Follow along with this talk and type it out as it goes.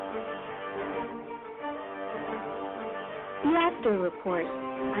The After Report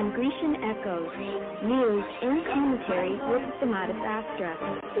on Grecian Echoes, news and commentary with Stamatis Astra.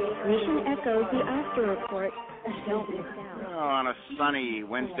 Grecian Echoes, the After Report. Don't miss out. On a sunny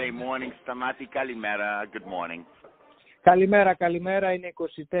Wednesday morning, Stamati, kalimera, good morning. Καλημέρα, είναι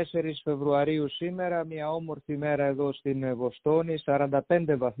 24 Φεβρουαρίου σήμερα, μια όμορφη μέρα εδώ στην Βοστόνη, 45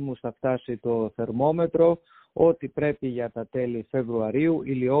 βαθμούς θα φτάσει το θερμόμετρο, ό,τι πρέπει για τα τέλη Φεβρουαρίου,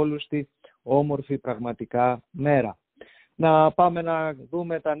 ηλιόλουστη, όμορφη πραγματικά μέρα. Να πάμε να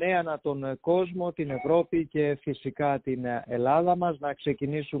δούμε τα νέα ανά τον κόσμο, την Ευρώπη και φυσικά την Ελλάδα μας. Να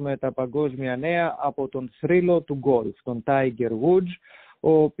ξεκινήσουμε τα παγκόσμια νέα από τον θρύλο του γκολφ, τον Tiger Woods,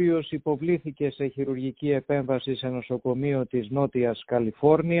 ο οποίος υποβλήθηκε σε χειρουργική επέμβαση σε νοσοκομείο της Νότιας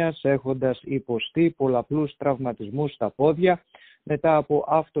Καλιφόρνιας, έχοντας υποστεί πολλαπλούς τραυματισμούς στα πόδια μετά από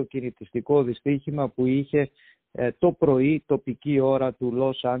αυτοκινητιστικό δυστύχημα που είχε το πρωί τοπική ώρα του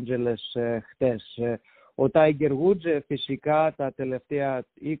Λος Άντζελες χτες. Ο Tiger Woods φυσικά τα τελευταία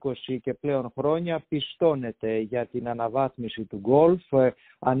 20 και πλέον χρόνια πιστώνεται για την αναβάθμιση του γκολφ,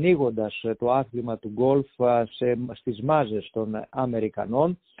 ανοίγοντας το άθλημα του γκολφ στις μάζες των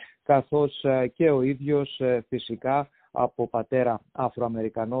Αμερικανών, καθώς και ο ίδιος φυσικά από πατέρα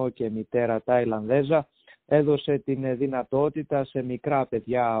Αφροαμερικανό και μητέρα Ταϊλανδέζα έδωσε την δυνατότητα σε μικρά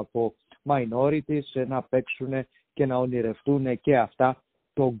παιδιά από minorities να παίξουν και να ονειρευτούν και αυτά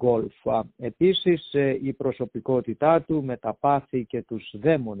το γκολφ. Επίσης η προσωπικότητά του με τα πάθη και τους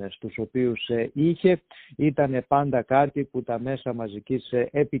δαίμονες τους οποίους είχε ήταν πάντα κάτι που τα μέσα μαζικής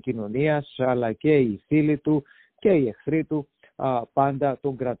επικοινωνίας αλλά και οι φίλοι του και οι εχθροί του πάντα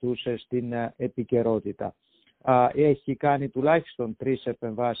τον κρατούσε στην επικαιρότητα. Έχει κάνει τουλάχιστον 3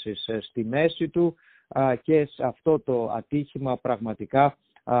 επεμβάσεις στη μέση του και σε αυτό το ατύχημα πραγματικά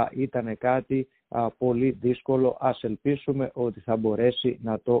ήταν κάτι πολύ δύσκολο. Ας ελπίσουμε ότι θα μπορέσει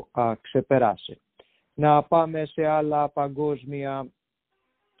να το ξεπεράσει. Να πάμε σε άλλα παγκόσμια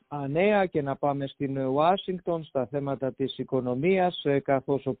νέα και να πάμε στην Ουάσιγκτον στα θέματα της οικονομίας,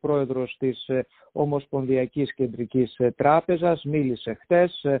 καθώς ο πρόεδρος της Ομοσπονδιακής Κεντρικής Τράπεζας μίλησε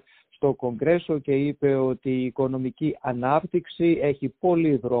χτες στο Κογκρέσο και είπε ότι η οικονομική ανάπτυξη έχει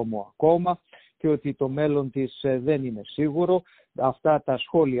πολύ δρόμο ακόμα και ότι το μέλλον της δεν είναι σίγουρο. Αυτά τα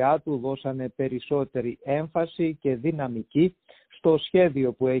σχόλιά του δώσανε περισσότερη έμφαση και δυναμική στο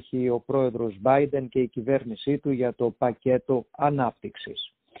σχέδιο που έχει ο πρόεδρος Biden και η κυβέρνησή του για το πακέτο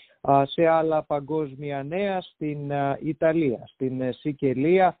ανάπτυξης. Σε άλλα παγκόσμια νέα, στην Ιταλία, στην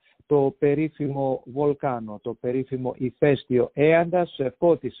Σικελία, το περίφημο βολκάνο, το περίφημο ηφαίστειο Έαντας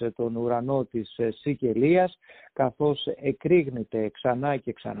φώτισε τον ουρανό της Σικελίας, καθώς εκρήγνεται ξανά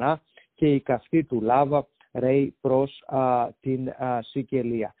και ξανά και η καυτή του λάβα ρέει προς την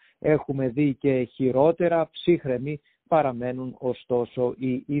Σικελία. Έχουμε δει και χειρότερα, ψύχρεμοι παραμένουν ωστόσο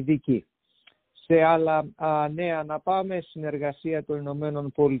οι ειδικοί. Σε άλλα νέα να πάμε, συνεργασία των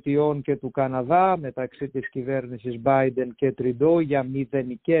Ηνωμένων Πολιτειών και του Καναδά μεταξύ της κυβέρνησης Biden και Τριντό για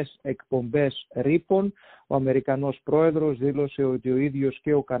μηδενικές εκπομπές ρήπων. Ο Αμερικανός πρόεδρος δήλωσε ότι ο ίδιος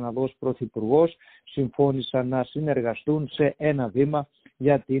και ο Καναδός πρωθυπουργός συμφώνησαν να συνεργαστούν σε ένα βήμα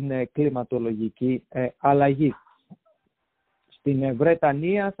για την κλιματολογική αλλαγή. Στην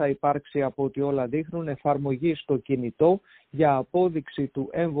Βρετανία θα υπάρξει, από ό,τι όλα δείχνουν, εφαρμογή στο κινητό για απόδειξη του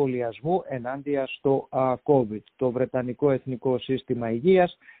εμβολιασμού ενάντια στο COVID. Το Βρετανικό Εθνικό Σύστημα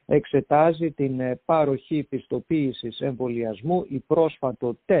Υγείας εξετάζει την παροχή πιστοποίησης εμβολιασμού ή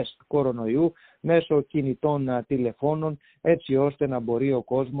πρόσφατο τεστ κορονοϊού μέσω κινητών τηλεφώνων, έτσι ώστε να μπορεί ο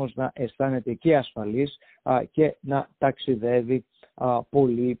κόσμος να αισθάνεται και ασφαλής και να ταξιδεύει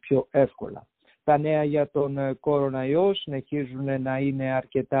πολύ πιο εύκολα. Τα νέα για τον κοροναϊό συνεχίζουν να είναι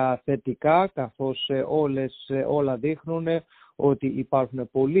αρκετά θετικά, καθώς όλα δείχνουν ότι υπάρχουν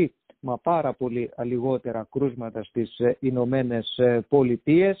πάρα πολύ λιγότερα κρούσματα στις Ηνωμένες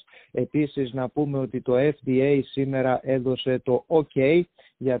Πολιτείες. Επίσης να πούμε ότι το FDA σήμερα έδωσε το OK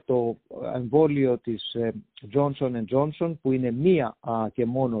για το εμβόλιο της Johnson & Johnson, που είναι μία και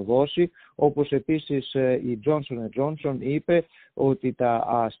μόνο δόση, όπως επίσης η Johnson & Johnson είπε ότι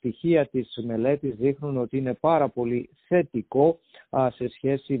τα στοιχεία της μελέτης δείχνουν ότι είναι πάρα πολύ θετικό σε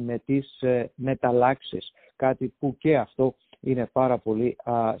σχέση με τις μεταλλάξεις, κάτι που και αυτό είναι πάρα πολύ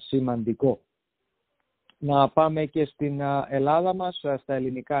σημαντικό. Να πάμε και στην Ελλάδα μας, στα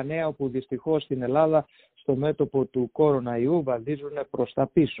ελληνικά νέα, όπου δυστυχώς στην Ελλάδα στο μέτωπο του κοροναϊού βαδίζουν προς τα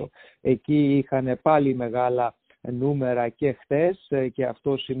πίσω. Εκεί είχαν πάλι μεγάλα νούμερα και χθες και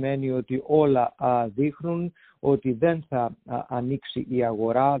αυτό σημαίνει ότι όλα δείχνουν ότι δεν θα ανοίξει η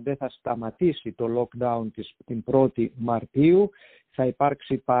αγορά, δεν θα σταματήσει το lockdown την 1η Μαρτίου. θα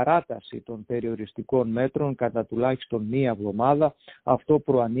υπάρξει παράταση των περιοριστικών μέτρων κατά τουλάχιστον μία εβδομάδα. Αυτό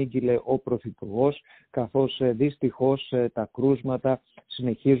προανήγγειλε ο Πρωθυπουργός, καθώς δυστυχώς τα κρούσματα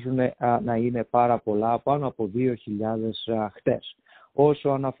συνεχίζουν να είναι πάρα πολλά, πάνω από 2.000 χτες. Όσο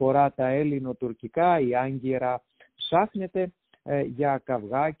αναφορά τα ελληνοτουρκικά, η Άγκυρα ψάχνεται για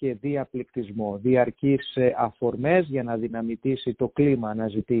καυγά και διαπληκτισμό. Διαρκείς αφορμές για να δυναμητήσει το κλίμα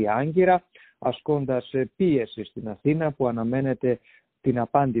αναζητεί η Άγκυρα, ασκώντας πίεση στην Αθήνα που αναμένεται την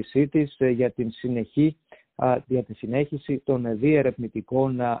απάντησή της για τη συνέχιση των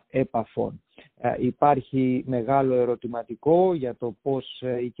διερευνητικών επαφών. Υπάρχει μεγάλο ερωτηματικό για το πώς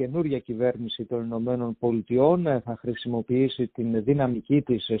η καινούργια κυβέρνηση των Ηνωμένων Πολιτειών θα χρησιμοποιήσει την δυναμική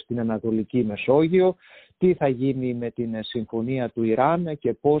της στην Ανατολική Μεσόγειο, τι θα γίνει με την συμφωνία του Ιράν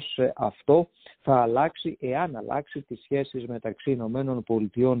και πώς αυτό θα αλλάξει, εάν αλλάξει, τις σχέσεις μεταξύ Ηνωμένων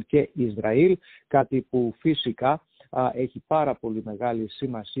Πολιτειών και Ισραήλ, κάτι που φυσικά έχει πάρα πολύ μεγάλη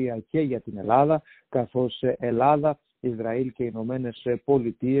σημασία και για την Ελλάδα, καθώς Ελλάδα, Ισραήλ και οι Ηνωμένες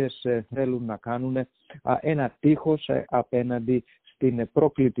Πολιτείες θέλουν να κάνουν ένα τείχος απέναντι στην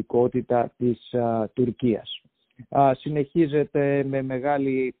προκλητικότητα της Τουρκίας. Συνεχίζεται με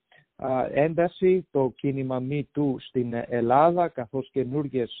μεγάλη ένταση το κίνημα MeToo στην Ελλάδα, καθώς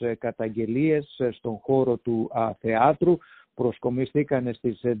καινούργιες καταγγελίες στον χώρο του θεάτρου προσκομιστήκαν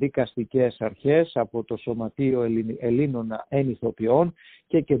στις δικαστικές αρχές από το Σωματείο Ελλήνων Ενηθοποιών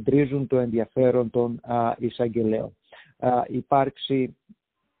και κεντρίζουν το ενδιαφέρον των εισαγγελέων.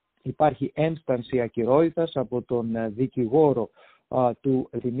 Υπάρχει ένστανση ακυρότητας από τον δικηγόρο του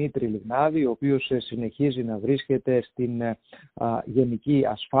Δημήτρη Λιγνάδη, ο οποίος συνεχίζει να βρίσκεται στην γενική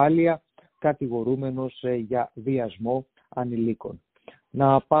ασφάλεια, κατηγορούμενος για βιασμό ανηλίκων.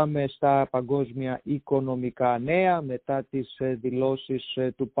 Να πάμε στα παγκόσμια οικονομικά νέα. Μετά τις δηλώσεις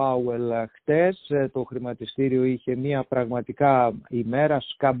του Πάουελ χτες, το χρηματιστήριο είχε μια πραγματικά ημέρα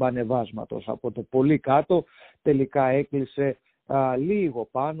σκαμπανεβάσματος. Από το πολύ κάτω τελικά έκλεισε λίγο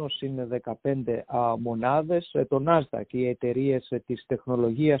πάνω, συν 15 μονάδες. Το Nasdaq, οι εταιρείες της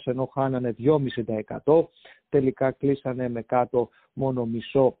τεχνολογίας, ενώ χάνανε 2,5%, τελικά κλείσανε με κάτω μόνο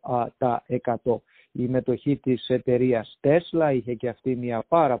 0,5%. Η μετοχή της εταιρείας Tesla είχε και αυτή μια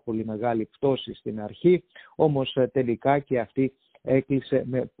πάρα πολύ μεγάλη πτώση στην αρχή, όμως τελικά και αυτή έκλεισε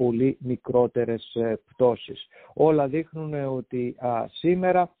με πολύ μικρότερες πτώσεις. Όλα δείχνουν ότι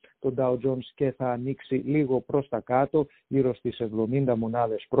σήμερα το Dow Jones και θα ανοίξει λίγο προς τα κάτω, γύρω στις 70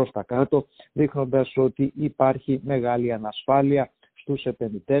 μονάδες προς τα κάτω, δείχνοντας ότι υπάρχει μεγάλη ανασφάλεια στους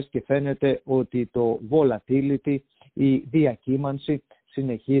επενδυτές και φαίνεται ότι το volatility, η διακύμανση,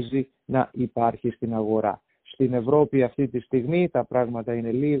 συνεχίζει να υπάρχει στην αγορά. Στην Ευρώπη αυτή τη στιγμή τα πράγματα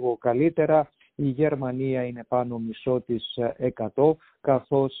είναι λίγο καλύτερα. Η Γερμανία είναι πάνω 0,5%,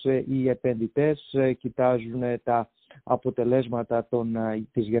 καθώς οι επενδυτές κοιτάζουν τα αποτελέσματα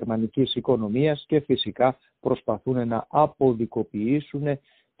της γερμανικής οικονομίας και φυσικά προσπαθούν να αποδικοποιήσουν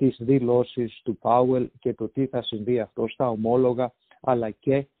τις δηλώσεις του Πάουελ και το τι θα συμβεί αυτό στα ομόλογα αλλά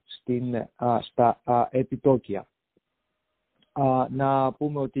και στα επιτόκια. Να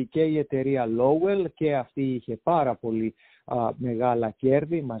πούμε ότι και η εταιρεία Lowell και αυτή είχε πάρα πολύ μεγάλα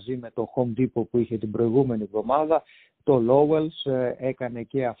κέρδη μαζί με το Home Depot που είχε την προηγούμενη εβδομάδα. Το Lowell's έκανε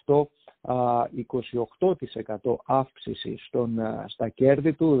και αυτό 28% αύξηση στα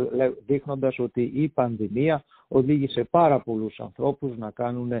κέρδη του, δείχνοντας ότι η πανδημία οδήγησε πάρα πολλούς ανθρώπους να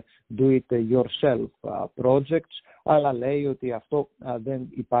κάνουν do-it-yourself projects, αλλά λέει ότι αυτό δεν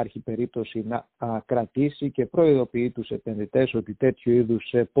υπάρχει περίπτωση να κρατήσει και προειδοποιεί τους επενδυτές ότι τέτοιου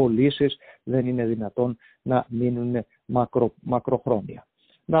είδους πωλήσεις δεν είναι δυνατόν να μείνουν μακροχρόνια.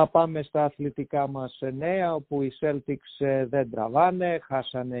 Να πάμε στα αθλητικά μας νέα, όπου οι Celtics δεν τραβάνε,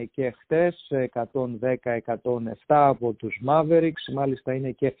 χάσανε και χτες 110-107 από τους Mavericks, μάλιστα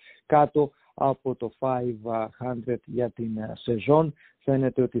είναι και κάτω από το 500 για την σεζόν.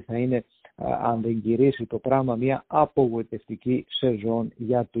 Φαίνεται ότι θα είναι, αν δεν γυρίσει το πράγμα, μια απογοητευτική σεζόν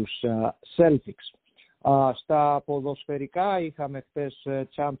για τους Celtics. Στα ποδοσφαιρικά είχαμε χτες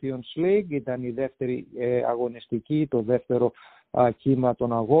Champions League, ήταν η δεύτερη αγωνιστική, το δεύτερο κύμα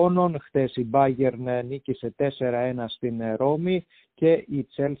των αγώνων. Χτες η Bayern νίκησε 4-1 στην Ρώμη και η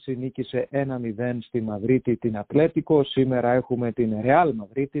Chelsea νίκησε 1-0 στη Μαδρίτη την Ατλέτικο. Σήμερα έχουμε την Real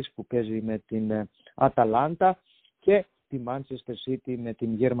Μαδρίτης που παίζει με την Αταλάντα και τη Manchester City με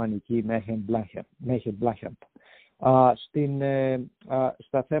την γερμανική Mönchengladbach.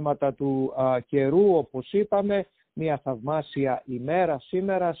 Στα θέματα του καιρού, όπως είπαμε, μια θαυμάσια ημέρα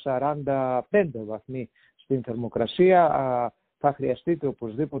σήμερα, 45 βαθμοί στην θερμοκρασία. Θα χρειαστείτε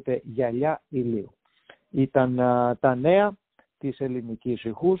οπωσδήποτε γυαλιά ηλίου. Ήταν τα νέα. της ελληνικής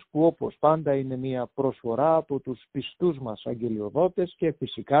ηχούς, που όπως πάντα είναι μια προσφορά από τους πιστούς μας αγγελιοδότες και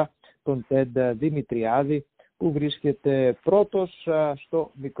φυσικά τον Τεντ Δημητριάδη, που βρίσκεται πρώτος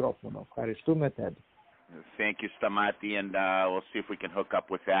στο μικρόφωνο. Ευχαριστούμε, Τεντ. Thank you, Stamati, and we'll see if we can hook up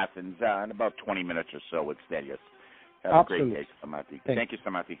with Athens in about 20 minutes or so with Stelios. Have a great day, Stamati. Thank you,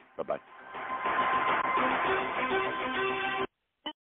 Stamati. Bye-bye.